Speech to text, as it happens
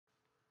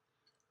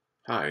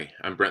Hi,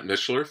 I'm Brent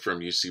Mishler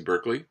from UC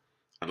Berkeley.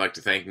 I'd like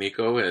to thank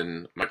Nico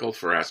and Michael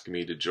for asking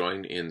me to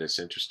join in this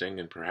interesting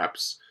and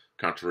perhaps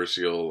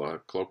controversial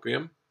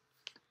colloquium.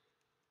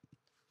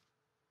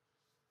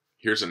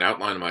 Here's an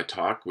outline of my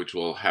talk, which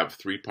will have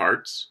three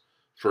parts.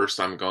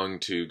 First, I'm going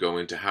to go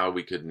into how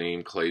we could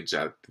name clades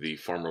at the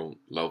formal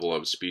level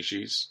of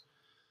species,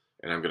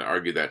 and I'm going to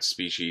argue that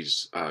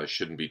species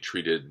shouldn't be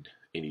treated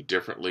any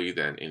differently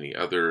than any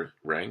other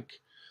rank,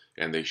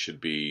 and they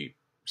should be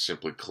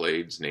simply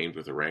clades named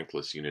with a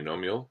rankless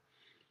uninomial.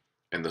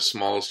 And the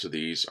smallest of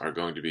these are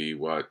going to be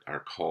what are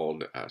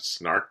called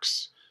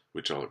snarks,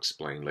 which I'll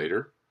explain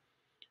later.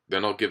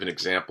 Then I'll give an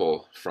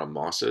example from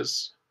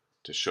mosses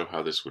to show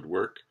how this would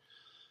work.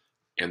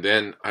 And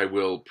then I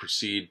will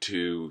proceed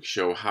to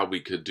show how we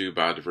could do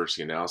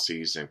biodiversity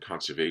analyses and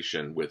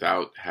conservation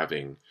without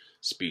having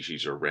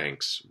species or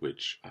ranks,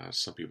 which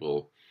some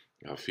people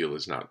feel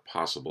is not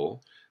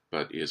possible,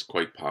 but is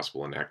quite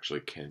possible and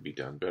actually can be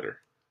done better.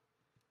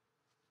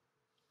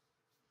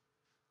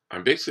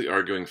 I'm basically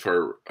arguing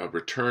for a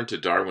return to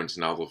Darwin's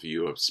novel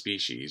view of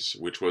species,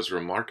 which was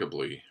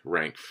remarkably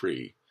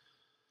rank-free.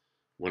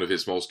 One of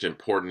his most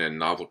important and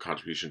novel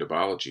contributions to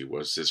biology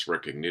was this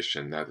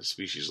recognition that the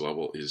species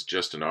level is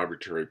just an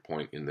arbitrary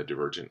point in the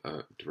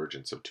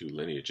divergence of two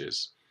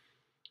lineages.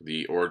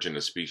 The Origin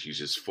of Species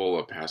is full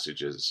of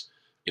passages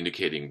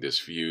indicating this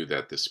view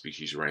that the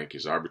species rank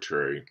is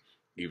arbitrary,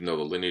 even though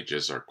the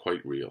lineages are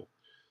quite real.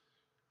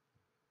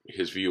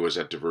 His view was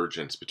that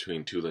divergence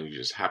between two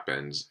lineages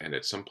happens, and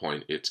at some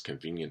point it's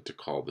convenient to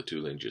call the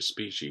two lineages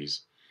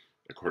species,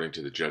 according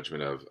to the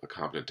judgment of a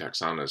competent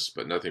taxonomist,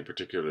 but nothing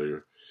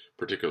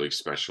particularly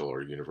special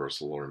or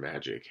universal or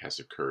magic has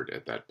occurred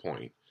at that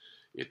point.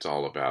 It's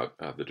all about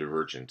the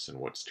divergence and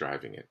what's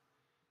driving it.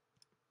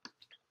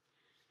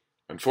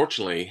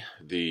 Unfortunately,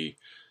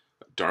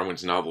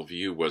 Darwin's novel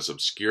view was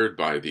obscured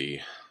by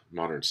the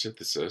modern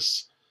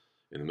synthesis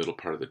in the middle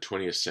part of the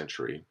 20th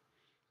century,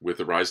 with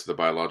the rise of the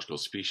biological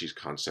species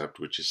concept,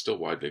 which is still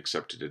widely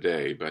accepted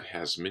today, but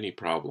has many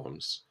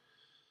problems.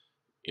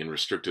 In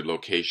restricted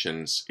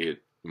locations,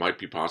 it might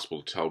be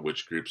possible to tell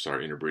which groups are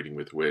interbreeding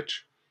with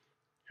which.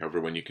 However,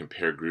 when you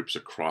compare groups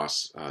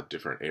across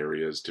different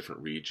areas,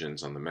 different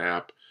regions on the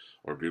map,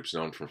 or groups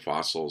known from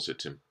fossils,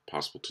 it's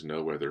impossible to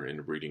know whether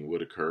interbreeding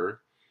would occur.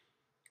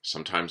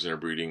 Sometimes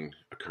interbreeding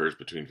occurs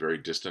between very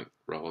distant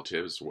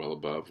relatives, well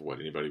above what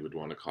anybody would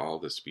want to call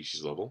the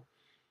species level.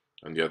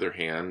 On the other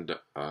hand,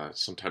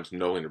 sometimes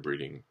no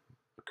interbreeding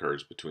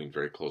occurs between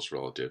very close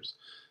relatives,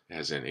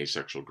 as in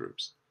asexual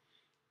groups.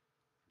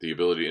 The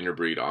ability to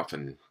interbreed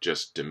often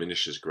just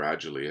diminishes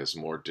gradually as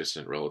more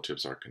distant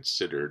relatives are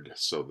considered,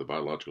 so the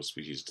biological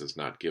species does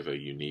not give a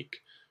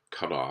unique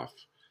cutoff.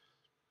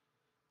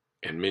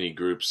 And many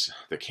groups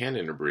that can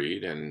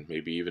interbreed, and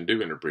maybe even do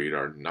interbreed,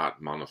 are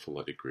not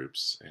monophyletic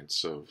groups, and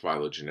so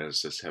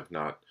phylogeneticists have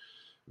not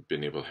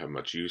been able to have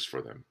much use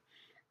for them.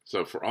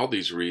 So for all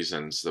these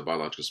reasons, the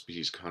biological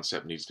species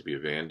concept needs to be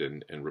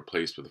abandoned and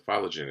replaced with a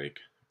phylogenetic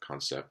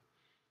concept.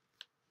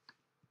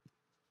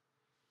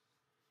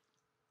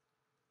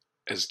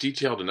 As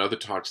detailed in other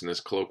talks in this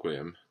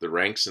colloquium, the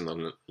ranks in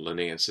the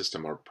Linnaean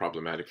system are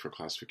problematic for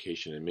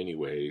classification in many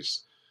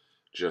ways,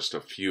 just a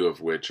few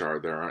of which are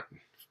there aren't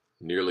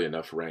nearly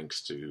enough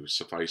ranks to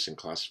suffice in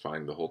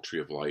classifying the whole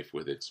tree of life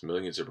with its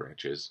millions of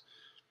branches.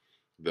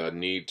 The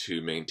need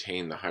to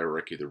maintain the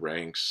hierarchy of the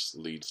ranks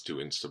leads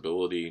to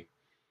instability.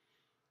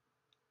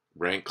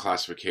 Rank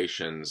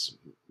classifications,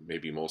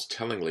 maybe most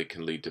tellingly,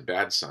 can lead to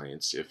bad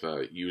science if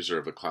a user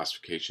of a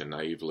classification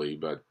naively,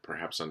 but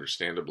perhaps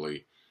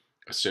understandably,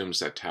 assumes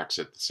that taxa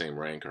at the same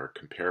rank are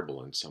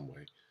comparable in some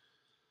way.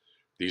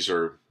 These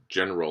are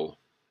general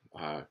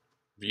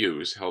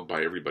views held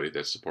by everybody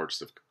that supports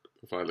the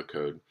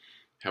PhyloCode.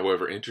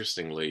 However,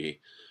 interestingly,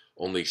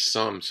 only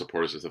some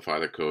supporters of the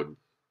PhyloCode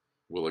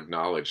will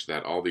acknowledge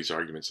that all these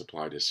arguments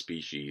apply to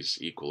species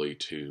equally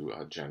to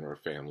genera,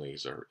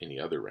 families, or any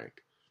other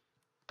rank.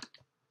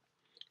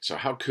 So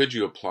how could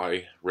you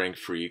apply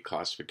rank-free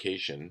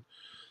classification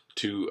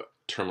to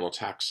terminal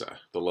taxa,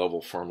 the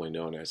level formerly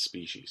known as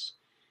species?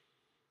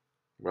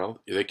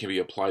 Well, they can be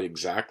applied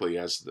exactly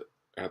as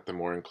at the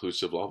more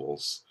inclusive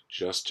levels.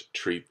 Just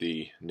treat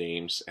the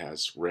names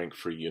as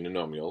rank-free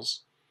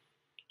uninomials.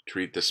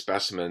 Treat the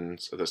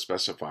specimens, the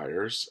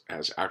specifiers,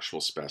 as actual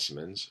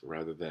specimens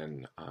rather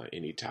than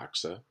any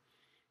taxa.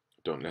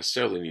 Don't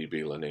necessarily need to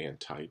be Linnaean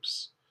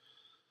types.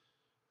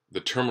 The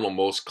terminal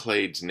most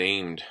clades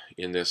named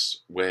in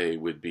this way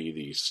would be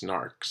the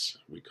snarks.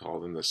 We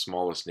call them the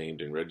smallest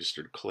named and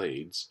registered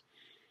clades,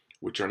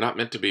 which are not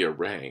meant to be a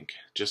rank,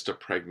 just a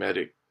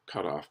pragmatic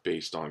cutoff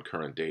based on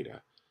current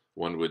data.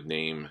 One would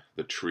name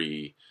the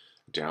tree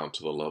down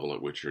to the level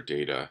at which your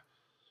data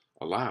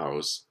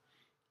allows.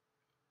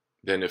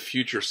 Then if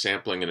future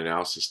sampling and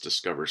analysis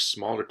discovers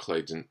smaller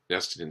clades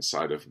nested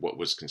inside of what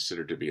was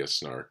considered to be a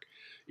snark,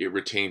 it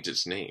retains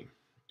its name,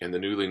 and the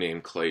newly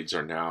named clades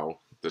are now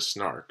the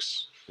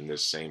snarks in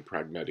this same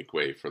pragmatic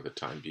way for the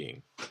time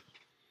being.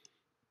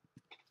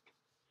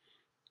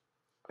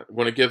 I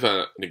want to give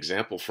an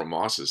example from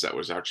mosses that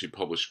was actually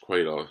published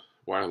quite a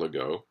while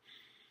ago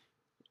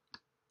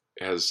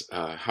as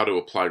how to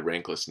apply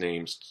rankless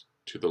names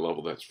to the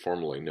level that's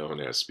formally known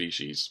as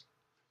species.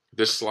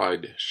 This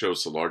slide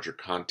shows the larger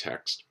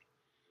context.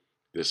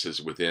 This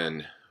is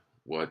within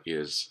what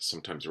is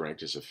sometimes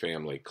ranked as a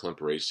family,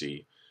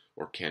 Clymperaceae,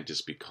 or can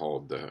just be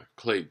called the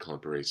clade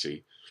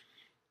Clymperaceae.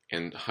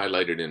 And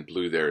highlighted in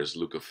blue there is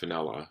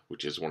Leucophenella,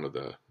 which is one of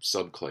the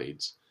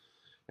subclades.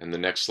 And the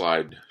next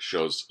slide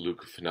shows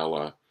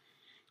Leucophenella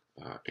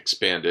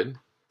expanded,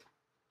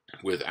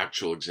 with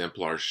actual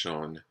exemplars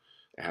shown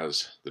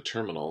as the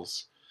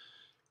terminals.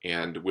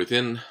 And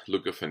within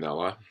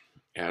Leucophenella,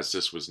 as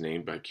this was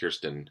named by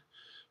Kirsten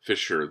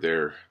Fisher,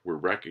 there were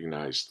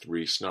recognized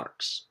 3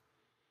 snarks.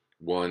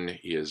 One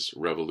is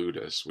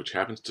Revolutus, which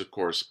happens to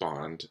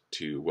correspond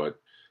to what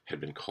had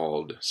been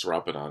called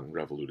Sauropodon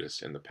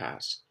revolutus in the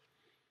past.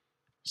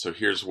 So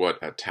here's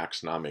what a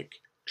taxonomic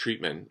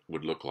treatment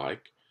would look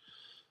like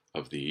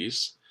of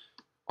these.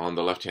 On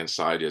the left-hand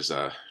side is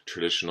a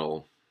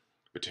traditional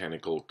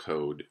botanical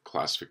code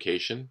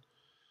classification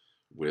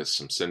with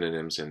some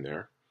synonyms in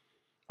there.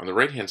 On the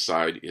right-hand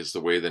side is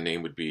the way the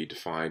name would be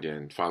defined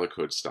in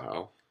PhyloCode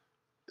style.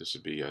 This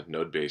would be a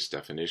node-based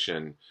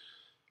definition,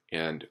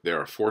 and there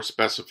are 4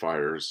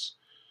 specifiers,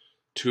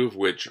 2 of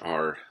which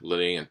are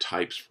Linnaean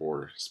types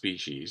for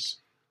species,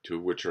 2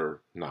 of which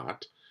are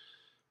not.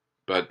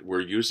 But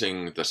we're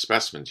using the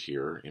specimens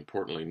here.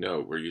 Importantly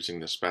note, we're using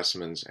the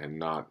specimens and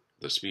not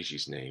the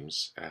species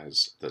names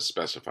as the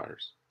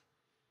specifiers.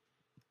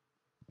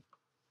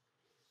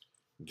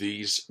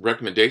 These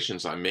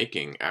recommendations I'm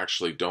making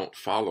actually don't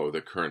follow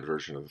the current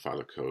version of the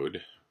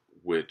PhyloCode,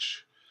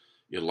 which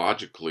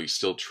illogically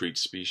still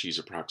treats species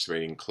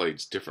approximating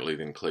clades differently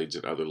than clades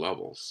at other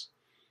levels,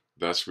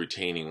 thus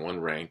retaining one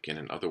rank in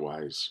an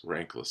otherwise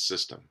rankless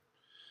system.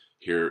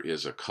 Here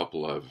is a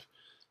couple of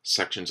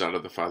sections out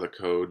of the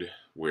PhyloCode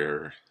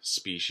where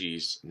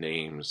species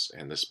names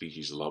and the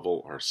species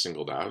level are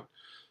singled out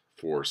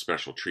for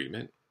special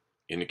treatment,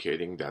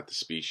 indicating that the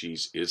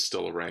species is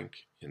still a rank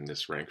in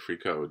this rank-free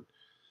code.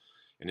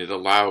 And it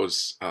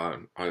allows,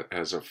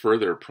 as a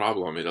further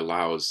problem, it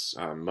allows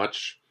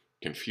much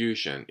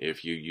confusion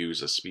if you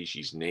use a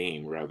species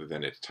name rather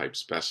than its type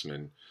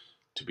specimen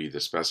to be the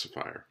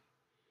specifier.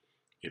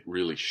 It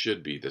really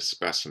should be the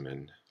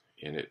specimen,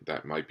 and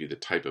that might be the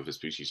type of a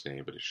species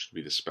name, but it should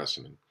be the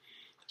specimen.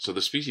 So the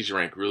species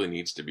rank really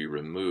needs to be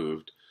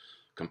removed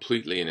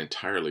completely and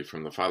entirely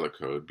from the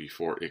PhyloCode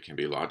before it can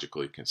be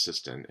logically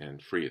consistent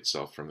and free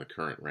itself from the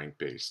current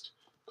rank-based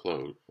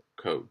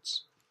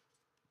codes.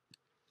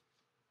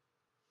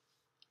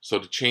 So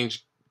to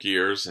change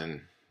gears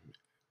and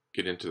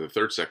get into the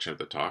third section of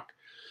the talk,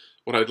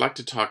 what I'd like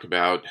to talk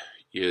about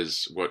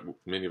is what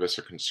many of us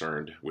are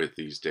concerned with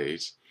these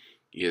days,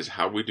 is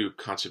how we do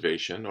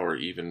conservation or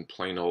even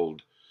plain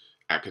old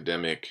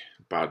academic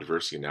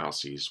biodiversity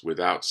analyses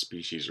without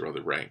species or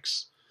other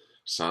ranks.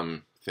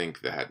 Some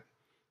think that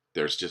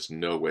there's just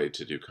no way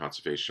to do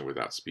conservation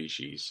without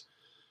species,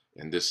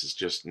 and this is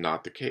just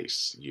not the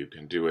case. You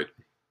can do it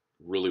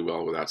really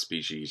well without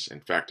species.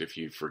 In fact, if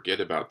you forget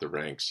about the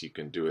ranks, you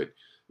can do it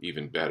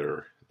even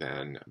better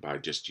than by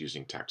just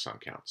using taxon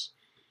counts.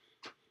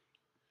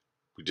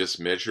 We just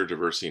measure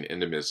diversity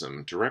and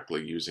endemism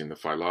directly using the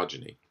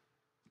phylogeny.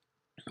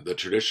 The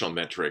traditional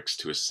metrics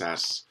to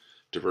assess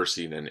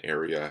diversity in an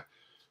area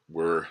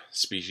were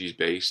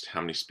species-based,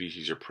 how many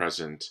species are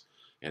present,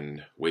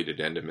 and weighted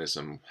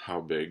endemism,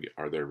 how big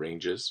are their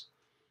ranges.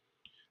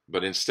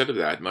 But instead of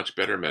that, much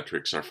better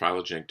metrics are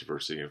phylogenetic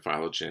diversity and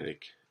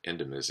phylogenetic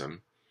endemism,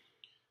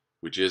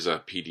 which is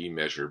a PD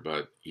measure,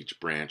 but each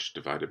branch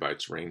divided by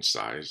its range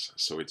size,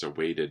 so it's a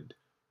weighted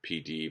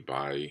PD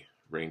by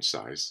range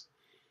size.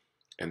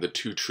 And the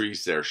 2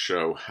 trees there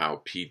show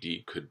how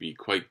PD could be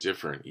quite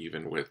different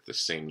even with the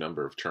same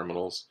number of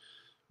terminals.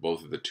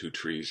 Both of the 2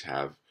 trees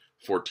have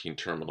 14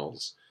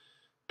 terminals,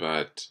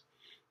 but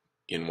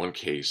in one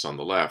case on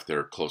the left, there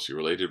are closely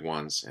related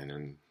ones, and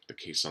in the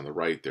case on the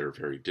right, there are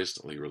very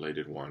distantly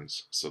related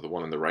ones. So the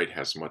one on the right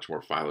has much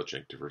more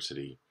phylogenetic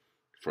diversity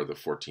for the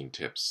 14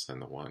 tips than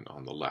the one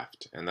on the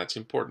left. And that's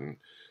important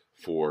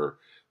for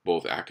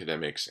both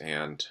academics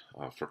and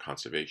for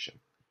conservation.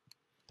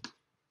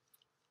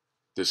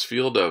 This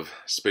field of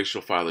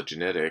spatial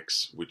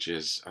phylogenetics, which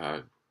is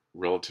a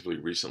relatively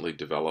recently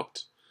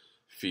developed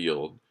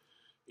field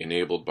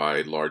enabled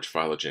by large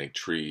phylogenetic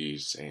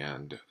trees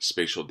and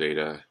spatial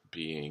data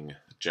being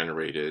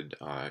generated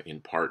in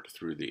part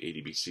through the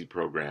ADBC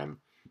program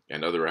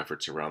and other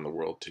efforts around the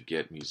world to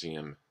get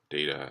museum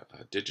data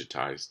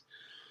digitized.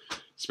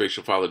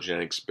 Spatial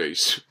phylogenetics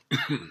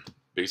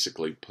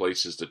basically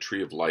places the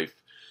tree of life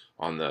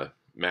on the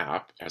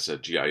map as a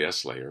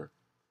GIS layer,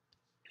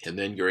 and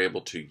then you're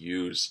able to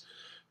use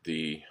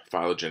the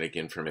phylogenetic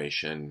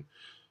information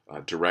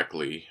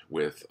directly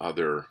with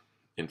other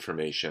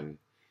information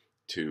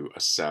to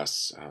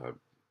assess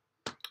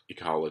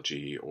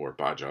ecology or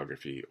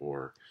biogeography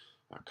or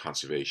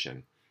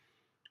conservation.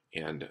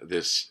 And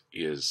this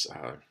is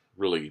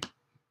really,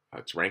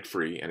 it's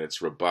rank-free and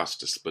it's robust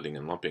to splitting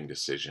and lumping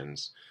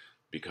decisions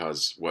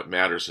because what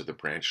matters are the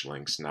branch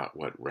lengths, not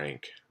what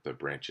rank the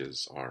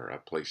branches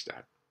are placed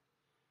at.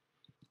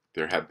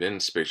 There have been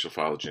spatial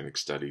phylogenetic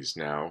studies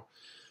now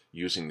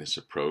using this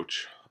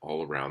approach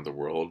all around the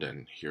world,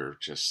 and here are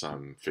just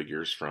some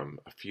figures from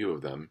a few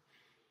of them.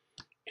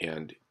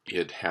 And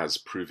it has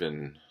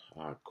proven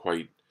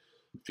quite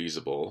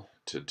feasible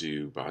to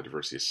do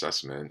biodiversity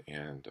assessment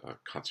and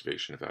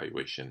conservation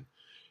evaluation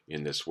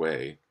in this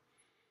way.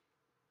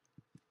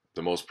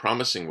 The most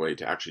promising way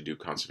to actually do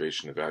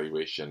conservation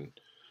evaluation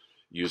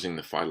using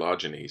the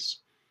phylogenies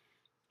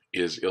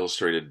is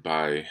illustrated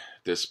by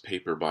this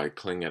paper by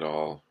Kling et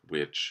al.,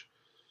 which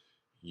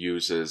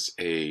uses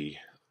an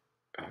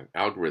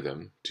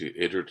algorithm to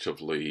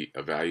iteratively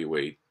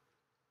evaluate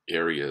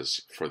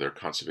areas for their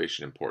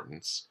conservation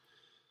importance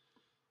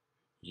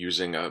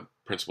using a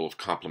principle of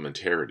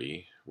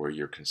complementarity, where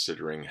you're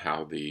considering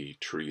how the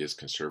tree is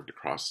conserved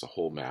across the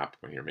whole map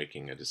when you're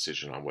making a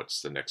decision on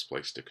what's the next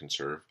place to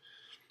conserve.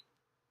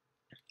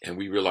 And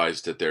we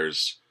realized that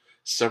there's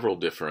several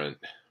different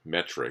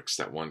metrics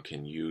that one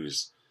can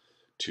use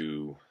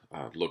to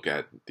look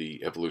at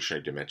the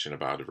evolutionary dimension of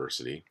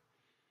biodiversity.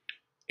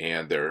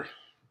 And there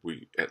are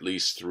at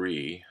least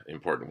three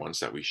important ones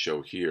that we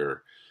show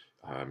here,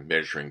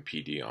 measuring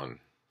PD on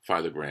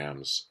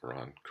phylograms or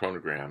on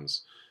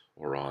chronograms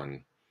or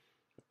on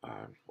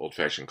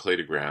old-fashioned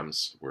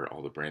cladograms, where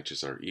all the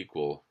branches are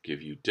equal,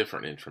 give you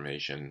different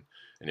information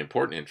and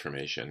important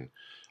information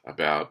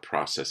about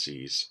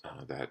processes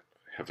that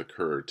have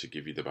occurred to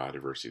give you the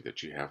biodiversity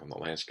that you have on the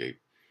landscape.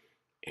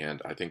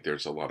 And I think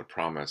there's a lot of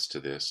promise to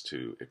this,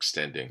 to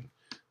extending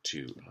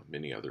to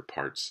many other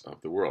parts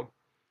of the world.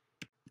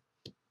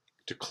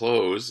 To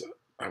close,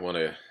 I want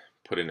to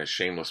put in a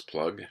shameless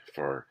plug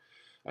for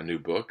a new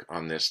book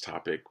on this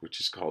topic, which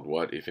is called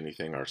What, If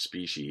Anything, Are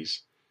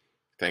Species?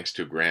 Thanks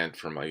to a grant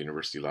from my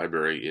university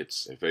library,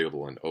 it's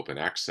available in open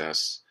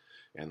access,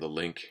 and the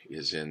link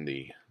is in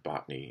the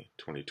Botany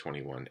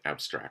 2021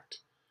 abstract.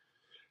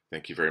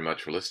 Thank you very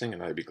much for listening,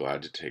 and I'd be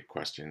glad to take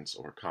questions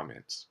or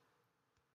comments.